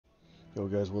Yo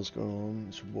guys, what's going on?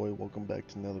 It's your boy. Welcome back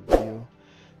to another video.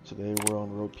 Today we're on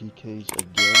ROATPKZ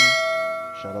again.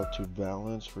 Shout out to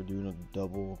Balance for doing a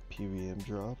double PVM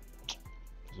drop. It's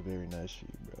very nice of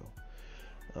you,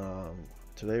 bro.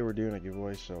 Today we're doing a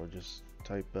giveaway, so just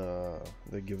type the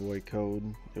giveaway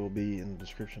code. It will be in the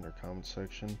description or comment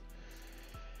section.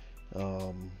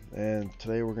 And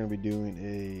today we're going to be doing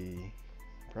a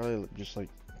probably just like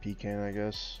pking, I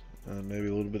guess. Maybe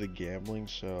a little bit of gambling,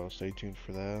 so stay tuned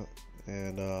for that.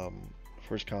 And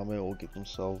first comment will get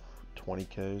themselves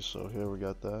 20k, so here we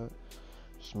got that.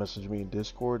 Just message me in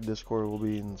Discord. Discord will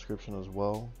be in the description as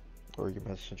well, or you can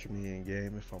message me in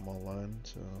game if I'm online.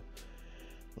 So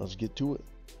let's get to it.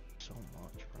 So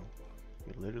much, bro.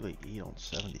 We literally eat on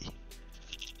 70. Jeez,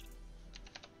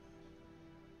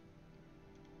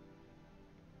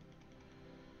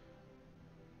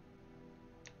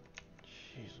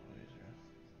 yeah,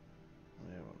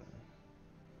 whatever.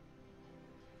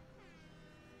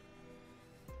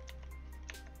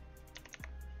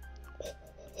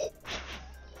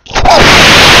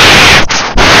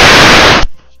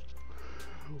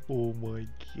 Oh my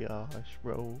gosh,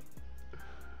 bro.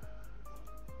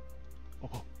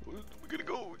 Oh, we're gonna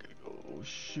go. Oh,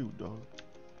 shoot, dog.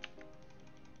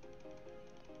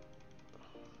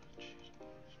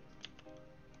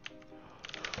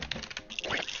 Oh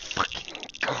my fucking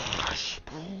gosh,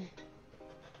 bro.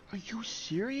 Are you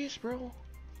serious, bro?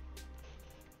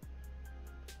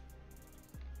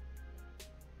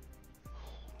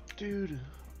 Dude,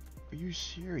 are you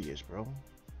serious, bro?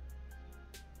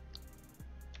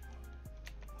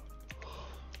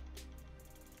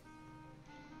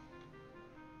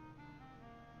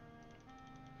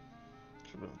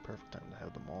 Should have been the perfect time to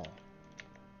have them all.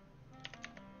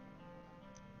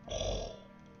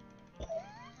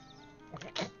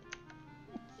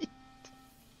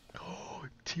 Oh,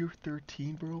 tier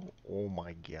 13, bro? Oh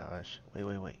my gosh.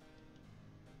 Wait.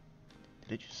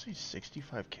 Did you say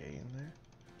 65k in there?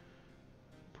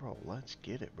 Bro, let's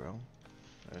get it, bro.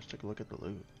 Let's take a look at the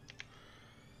loot.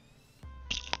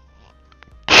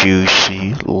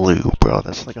 Juicy loot, bro.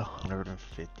 That's like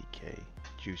 150k.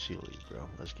 Juicy loot, bro.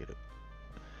 Let's get it.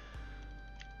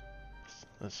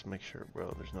 Let's make sure,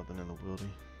 bro, there's nothing in the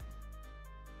wildy.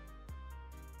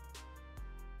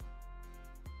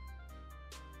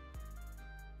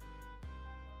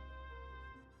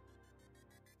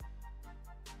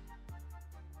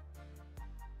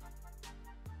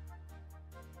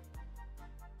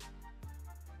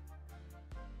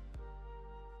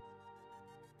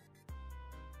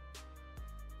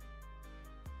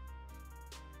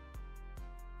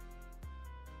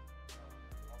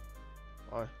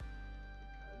 Why?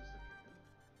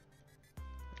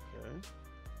 Okay.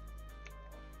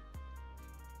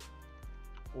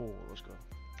 Oh, let's go.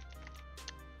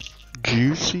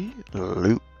 Juicy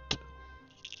loot.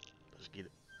 Let's get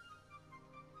it.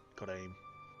 Good aim.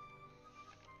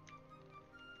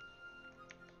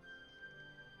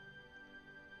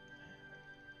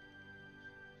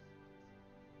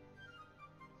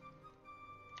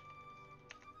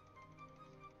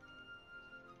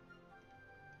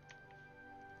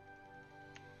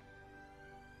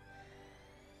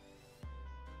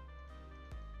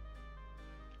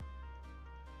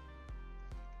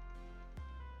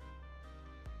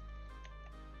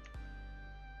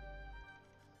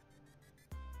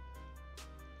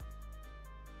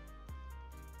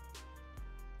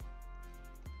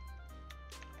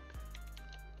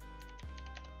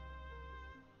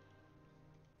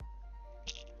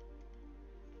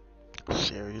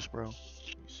 Serious, bro?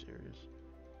 You serious?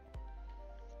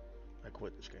 I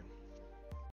quit this game.